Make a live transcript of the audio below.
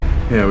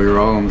Yeah, we were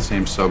all on the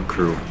same sub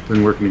crew.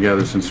 Been working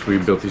together since we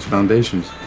built these foundations.